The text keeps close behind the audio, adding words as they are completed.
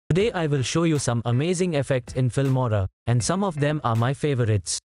Today I will show you some amazing effects in Filmora, and some of them are my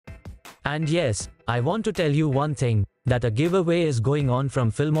favorites. And yes, I want to tell you one thing, that a giveaway is going on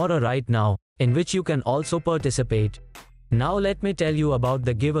from Filmora right now, in which you can also participate. Now let me tell you about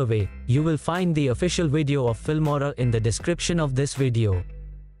the giveaway. You will find the official video of Filmora in the description of this video.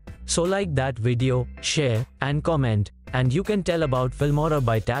 So like that video, share, and comment, and you can tell about Filmora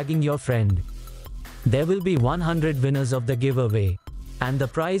by tagging your friend. There will be 100 winners of the giveaway. And the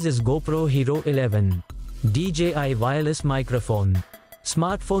prize is GoPro Hero 11, DJI wireless microphone,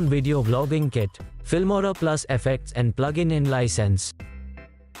 smartphone video vlogging kit, Filmora Plus effects and plugin-in license.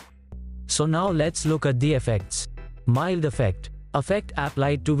 So now let's look at the effects. Mild effect. Effect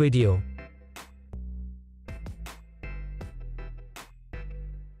applied to video.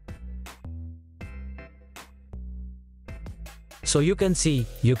 So you can see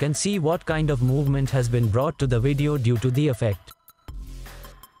what kind of movement has been brought to the video due to the effect.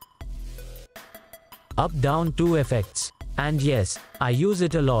 Up-down 2 effects. And yes, I use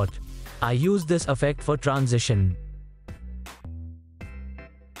it a lot. I use this effect for transition.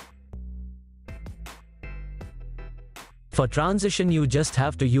 For transition you just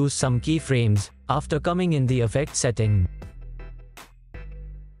have to use some keyframes, after coming in the effect setting.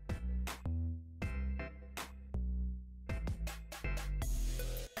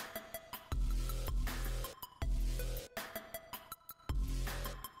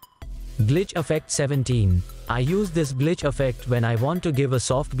 Glitch effect 17. I use this glitch effect when I want to give a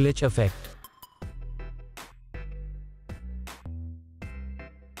soft glitch effect.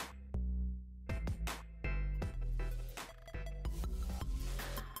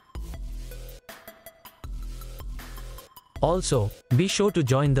 Also, be sure to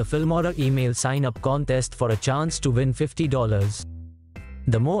join the Filmora email sign-up contest for a chance to win $50.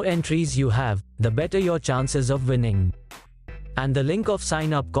 The more entries you have, the better your chances of winning. And the link of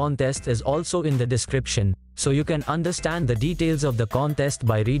sign-up contest is also in the description, so you can understand the details of the contest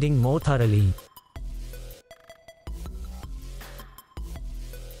by reading more thoroughly.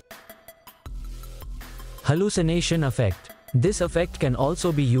 Hallucination effect. This effect can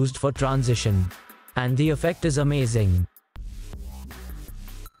also be used for transition. And the effect is amazing.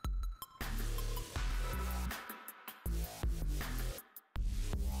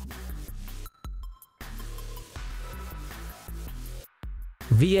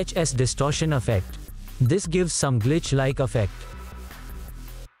 VHS distortion effect. This gives some glitch-like effect.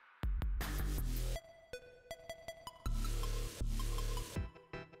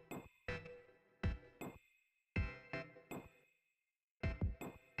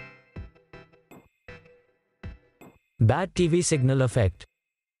 Bad TV signal effect.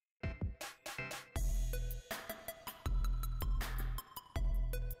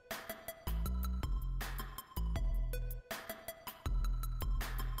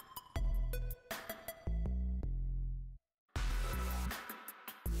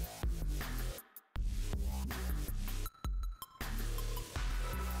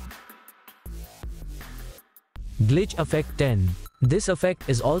 Glitch effect 10. This effect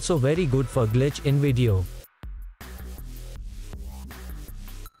is also very good for glitch in video.